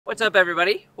What's up,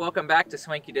 everybody? Welcome back to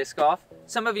Swanky Disc Golf.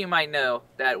 Some of you might know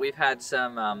that we've had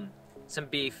some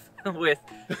beef with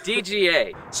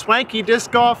DGA. Swanky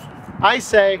Disc Golf, I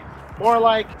say more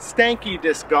like stanky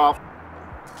disc golf.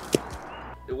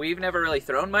 We've never really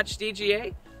thrown much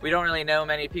DGA. We don't really know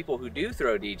many people who do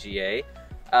throw DGA,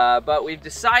 but we've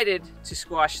decided to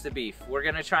squash the beef. We're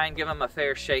gonna try and give them a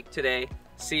fair shake today,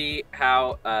 see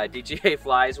how DGA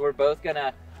flies. We're both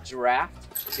gonna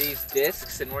draft these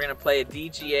discs and we're gonna play a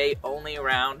DGA only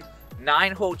round,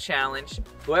 9-hole challenge.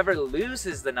 Whoever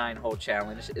loses the 9-hole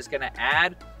challenge is gonna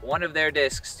add one of their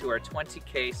discs to our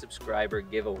 20K subscriber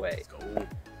giveaway.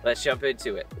 Let's jump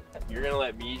into it. You're gonna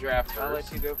let me draft first? I'll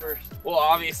let you go first. Well,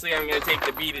 obviously I'm gonna take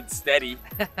the beaded steady.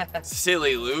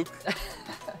 Silly Luke.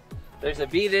 There's a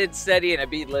beaded steady and a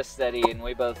beadless steady, and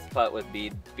we both putt with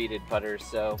beaded putters,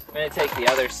 so I'm gonna take the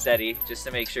other steady just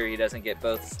to make sure he doesn't get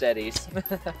both steadies.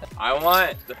 I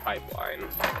want the pipeline.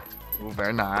 Ooh,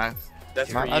 very nice.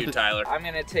 That's for you, Tyler. I'm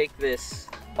gonna take this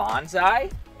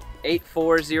Bonsai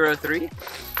 8403.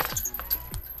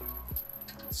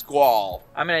 Squall.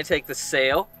 I'm gonna take the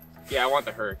Sail. Yeah, I want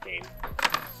the Hurricane.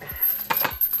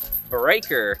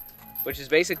 Breaker, which is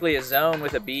basically a zone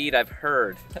with a bead, I've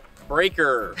heard.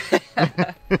 Breaker.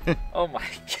 Oh my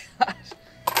gosh.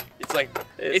 It's like,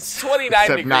 it's 29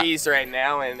 Except degrees right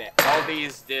now and all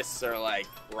these discs are like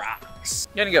rocks.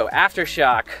 I'm gonna go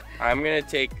Aftershock. I'm gonna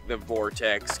take the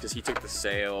Vortex because he took the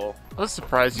Sail. I was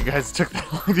surprised you guys took that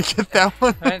long to get that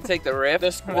one. I'm gonna take the Rift.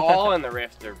 The Squall and the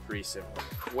Rift are pretty similar.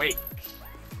 Quake.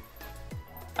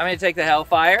 I'm gonna take the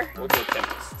Hellfire. We'll go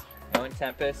Tempest. Going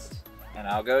Tempest. And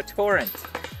I'll go Torrent.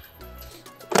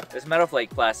 This Metal Flake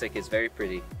Classic is very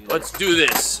pretty. Let's do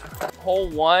this. Hole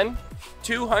 1,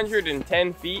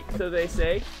 210 feet, so they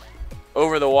say,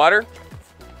 over the water.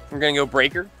 I'm gonna go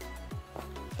Breaker.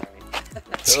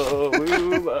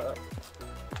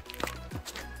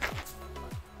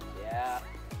 Yeah.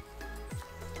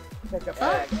 Pick up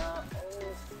bag.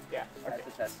 Yeah, That's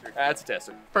a tester. that's a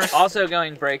tester. Also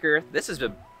going Breaker. This is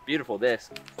a beautiful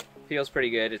disc. Feels pretty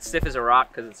good. It's stiff as a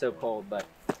rock because it's so cold, but.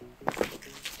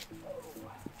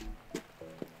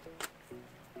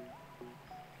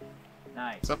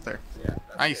 Nice. It's up there. Yeah,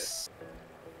 Nice.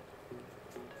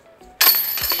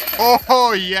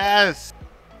 Oh, yes.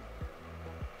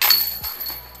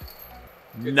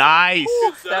 Nice.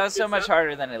 That was so much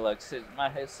harder than it looks.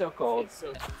 It's so cold.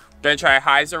 Gonna try a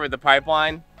hyzer with the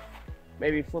pipeline.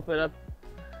 Maybe flip it up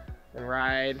and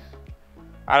ride.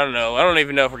 I don't know. I don't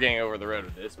even know if we're getting over the road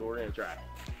with this, but we're gonna try.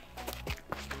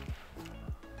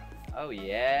 Oh,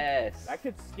 yes. I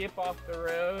could skip off the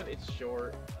road. It's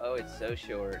short. Oh, it's so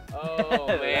short. Oh,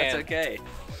 man. That's okay.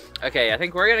 Okay, I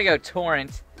think we're gonna go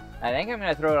Torrent. I think I'm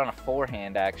gonna throw it on a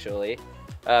forehand, actually.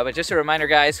 But just a reminder,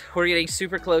 guys, we're getting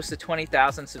super close to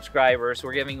 20,000 subscribers.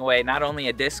 We're giving away not only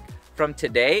a disc from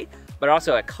today, but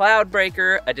also a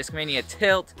Cloudbreaker, a Discmania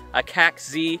Tilt, a CAC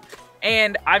Z,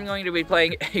 and I'm going to be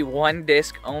playing a one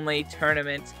disc only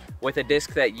tournament with a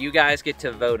disc that you guys get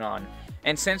to vote on.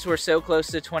 And since we're so close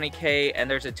to 20K and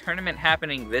there's a tournament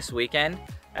happening this weekend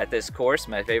at this course,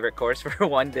 my favorite course for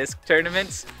one disc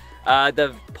tournaments,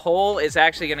 the poll is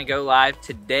actually gonna go live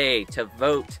today to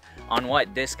vote on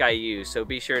what disc I use. So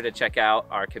be sure to check out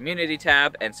our community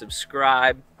tab and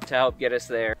subscribe to help get us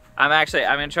there. I'm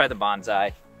gonna try the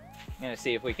Bonsai. I'm gonna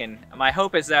see if we can, my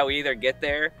hope is that we either get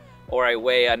there or I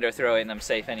way under throwing them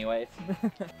safe anyways.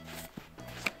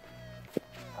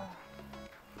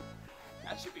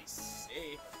 That should be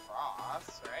safe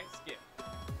across, right? Skip.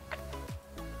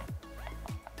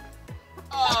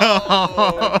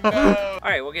 Oh, no. All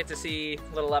right, we'll get to see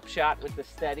a little upshot with the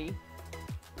steady.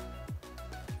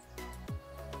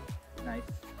 Nice.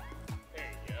 There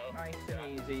you go. Nice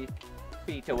and easy.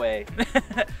 Feet away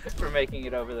for making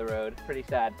it over the road. Pretty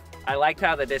sad. I liked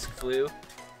how the disc flew.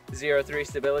 0-3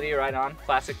 stability right on.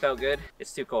 Classic felt good.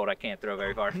 It's too cold. I can't throw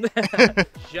very far.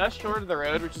 Just short of the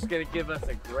road, which is going to give us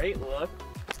a great look.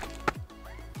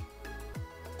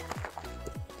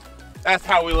 That's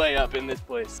how we lay up in this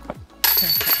place.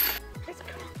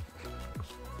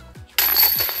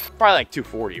 Probably like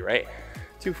 240, right?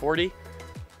 240.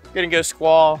 Gonna go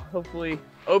Squall. Hopefully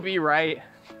OB right.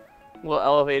 A little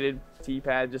elevated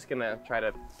T-pad. Just gonna try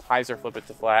to hyzer flip it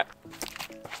to flat.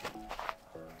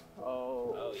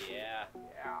 Oh yeah.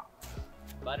 Yeah.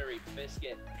 Buttery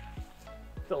biscuit.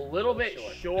 It's a little bit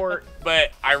short,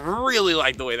 but I really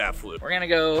like the way that flew. We're gonna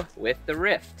go with the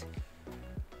Rift.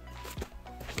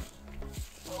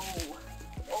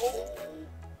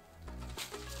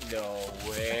 No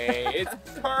way. It's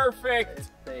perfect. It's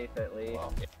safe at least.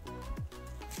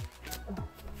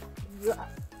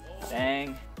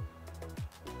 Dang.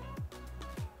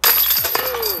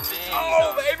 Oh, man.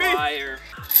 Oh, baby! Fire.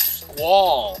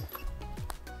 Squall.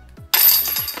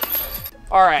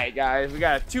 All right, guys, we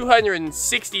got a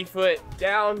 260-foot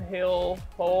downhill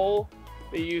hole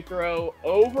that you throw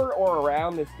over or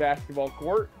around this basketball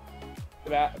court.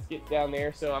 Let's get down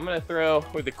there. So I'm gonna throw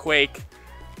with the Quake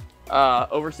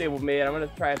overstable mid. I'm gonna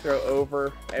try and throw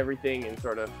over everything and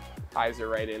sort of hyzer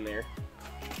right in there.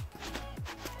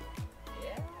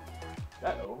 Yeah. Is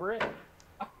that over it?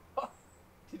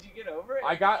 Did you get over it?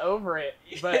 I got over it,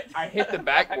 but I hit the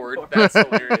backboard. That's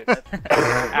hilarious.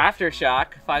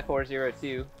 Aftershock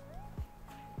 5402.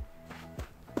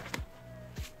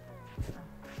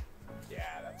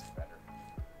 Yeah, that's better.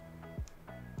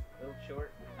 A little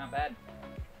short, not bad.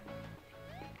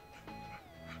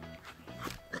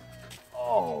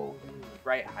 Oh,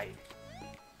 right height.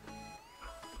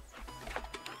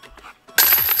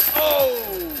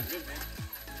 Oh, good man.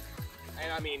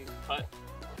 And I mean, putt.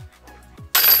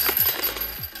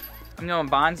 I'm going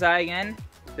bonsai again.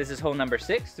 This is hole number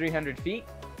 6, 300 feet.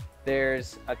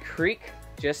 There's a creek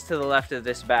just to the left of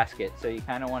this basket, so you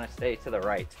kind of want to stay to the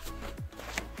right.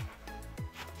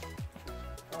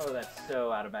 Oh, that's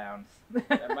so out of bounds.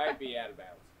 That might be out of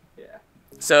bounds. Yeah.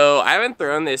 So I haven't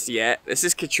thrown this yet. This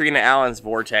is Katrina Allen's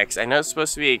Vortex. I know it's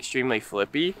supposed to be extremely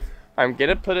flippy. I'm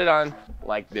gonna put it on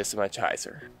like this much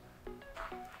hyzer.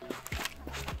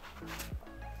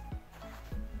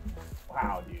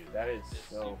 Wow, dude, that is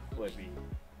so flippy.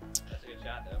 That's a good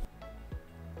shot, though.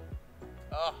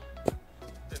 Oh,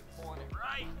 been pulling it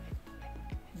right.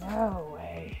 No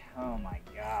way. Oh my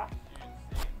gosh.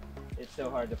 It's so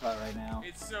hard to putt right now.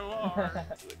 It's so hard.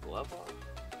 The glove on.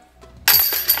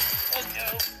 Let's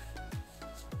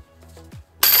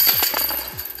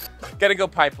go. Gotta go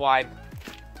pipeline.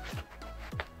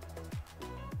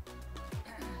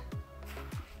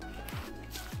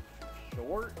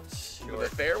 Short. The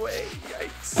fairway.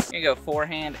 Yikes. I'm gonna go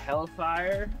forehand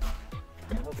hellfire.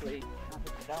 And hopefully not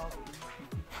hit the dog.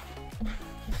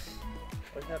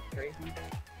 What's up, crazy?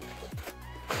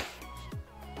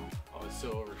 Oh, it's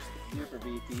so over. Super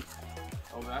beefy.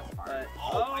 Oh, that's hard. But,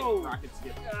 Oh, my rocket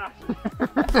skip.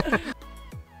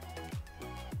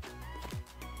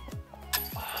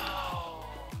 Oh,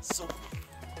 so.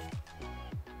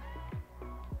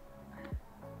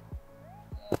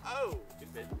 Oh,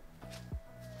 good bit.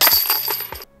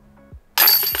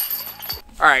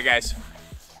 All right, guys.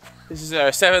 This is our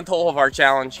 7th hole of our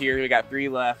challenge here. We got 3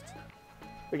 left.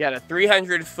 We got a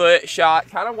 300-foot shot,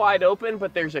 kind of wide open,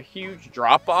 but there's a huge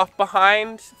drop-off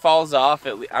behind. Falls off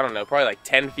at, I don't know, probably like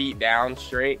 10 feet down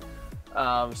straight.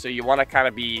 So you want to kind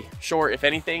of be short, if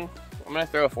anything. I'm going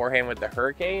to throw a forehand with the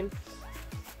Hurricane.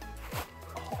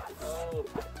 Oh.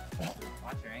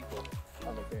 Watch your ankle.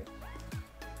 Okay.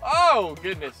 Oh,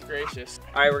 goodness gracious.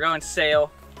 All right, we're going sail,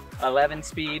 11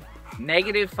 speed,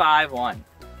 -5-1.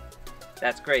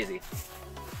 That's crazy.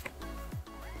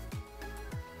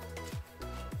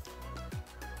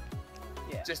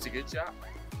 Yeah. Just a good shot.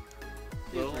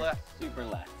 Super, Little left. Super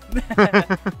left.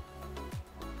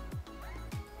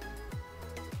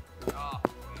 Oh.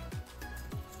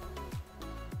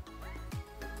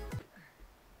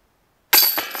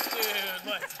 Dude,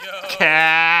 let's go.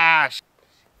 Cash.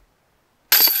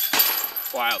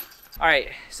 Wild. All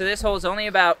right, so this hole is only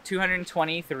about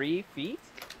 223 feet.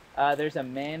 There's a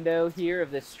mando here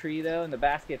of this tree though, and the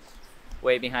basket's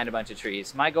way behind a bunch of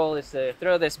trees. My goal is to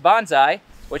throw this bonsai,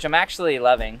 which I'm actually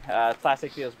loving.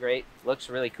 Plastic feels great, looks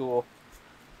really cool.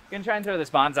 I'm gonna try and throw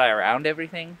this bonsai around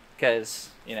everything because,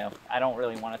 you know, I don't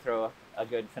really want to throw a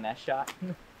good finesse shot.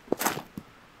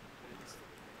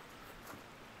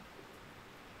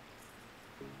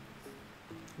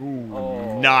 Ooh,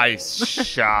 Oh. nice Throw it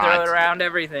shot. around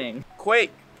everything.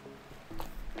 Quake.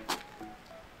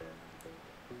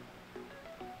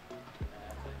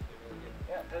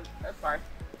 Yeah, that's fine.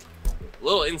 A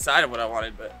little inside of what I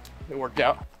wanted, but it worked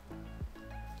out.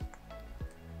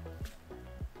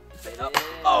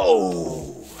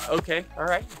 Oh, okay, all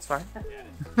right, it's fine.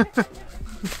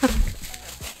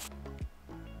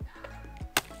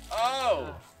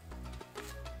 Oh.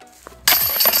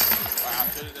 Wow,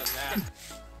 should have done that.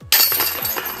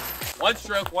 One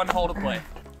stroke, one hole to play.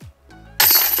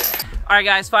 All right,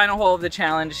 guys, final hole of the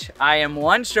challenge. I am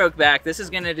 1 stroke back. This is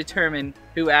going to determine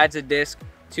who adds a disc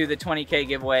to the 20K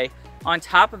giveaway. On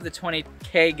top of the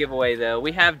 20K giveaway, though,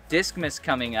 we have Discmas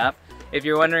coming up. If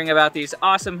you're wondering about these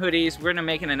awesome hoodies, we're going to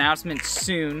make an announcement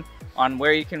soon on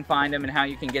where you can find them and how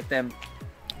you can get them.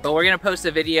 But we're going to post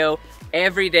a video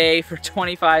every day for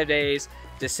 25 days,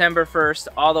 December 1st,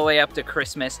 all the way up to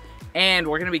Christmas. And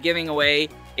we're going to be giving away,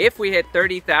 if we hit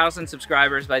 30,000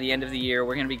 subscribers by the end of the year,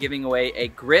 we're going to be giving away a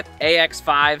Grip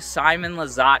AX5 Simon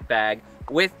Lizotte bag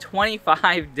with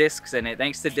 25 discs in it.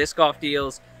 Thanks to Disc Golf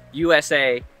Deals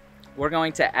USA, we're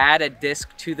going to add a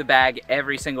disc to the bag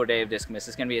every single day of Discmas.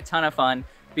 It's going to be a ton of fun.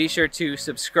 Be sure to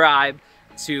subscribe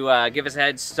to give us a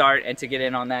head start and to get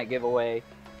in on that giveaway.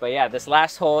 But yeah, this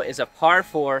last hole is a par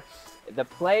 4. The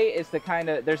play is the kind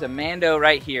of, there's a mando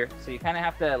right here, so you kind of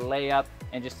have to lay up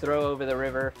and just throw over the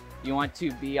river. You want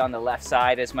to be on the left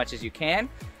side as much as you can,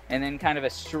 and then kind of a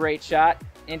straight shot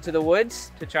into the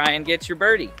woods to try and get your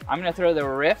birdie. I'm gonna throw the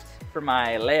Rift for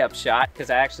my layup shot because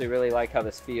I actually really like how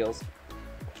this feels.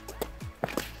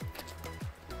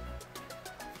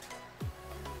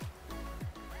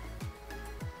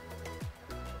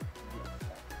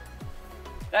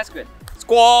 That's good.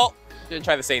 Squall. Gonna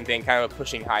try the same thing, kind of a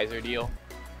pushing hyzer deal.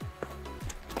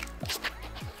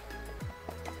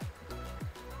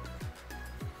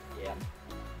 Yeah.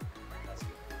 That's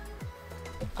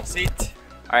good. Sit.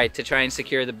 All right, to try and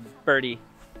secure the birdie,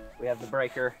 we have the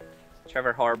breaker,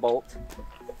 Trevor Harbolt.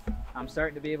 I'm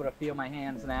starting to be able to feel my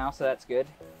hands now, so that's good.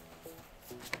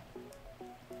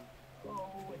 Oh,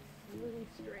 it's really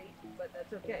straight, but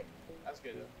that's okay. That's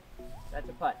good though. That's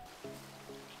a putt.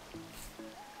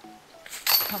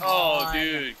 Come Oh, on.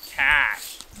 dude,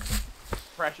 cash.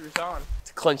 Pressure's on.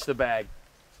 To clinch the bag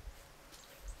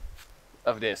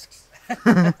of discs.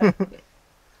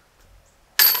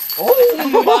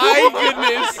 Oh my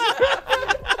goodness!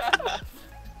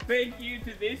 Thank you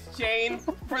to this chain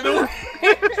for the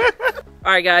win.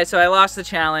 All right, guys, so I lost the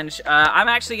challenge. I'm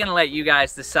actually gonna let you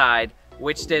guys decide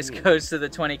which disc goes to the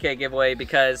 20K giveaway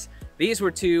because these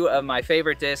were 2 of my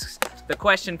favorite discs. The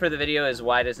question for the video is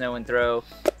why does no one throw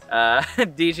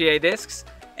DGA discs?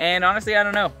 And honestly, I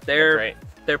don't know. They're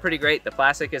pretty great. The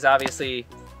plastic is obviously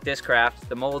Discraft.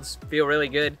 The molds feel really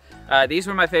good. These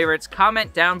were my favorites.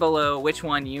 Comment down below which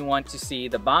one you want to see,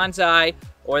 the Bonsai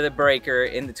or the Breaker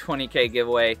in the 20K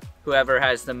giveaway. Whoever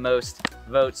has the most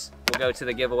votes will go to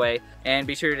the giveaway. And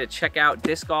be sure to check out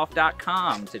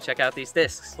discgolf.com to check out these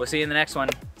discs. We'll see you in the next one.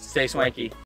 Stay swanky.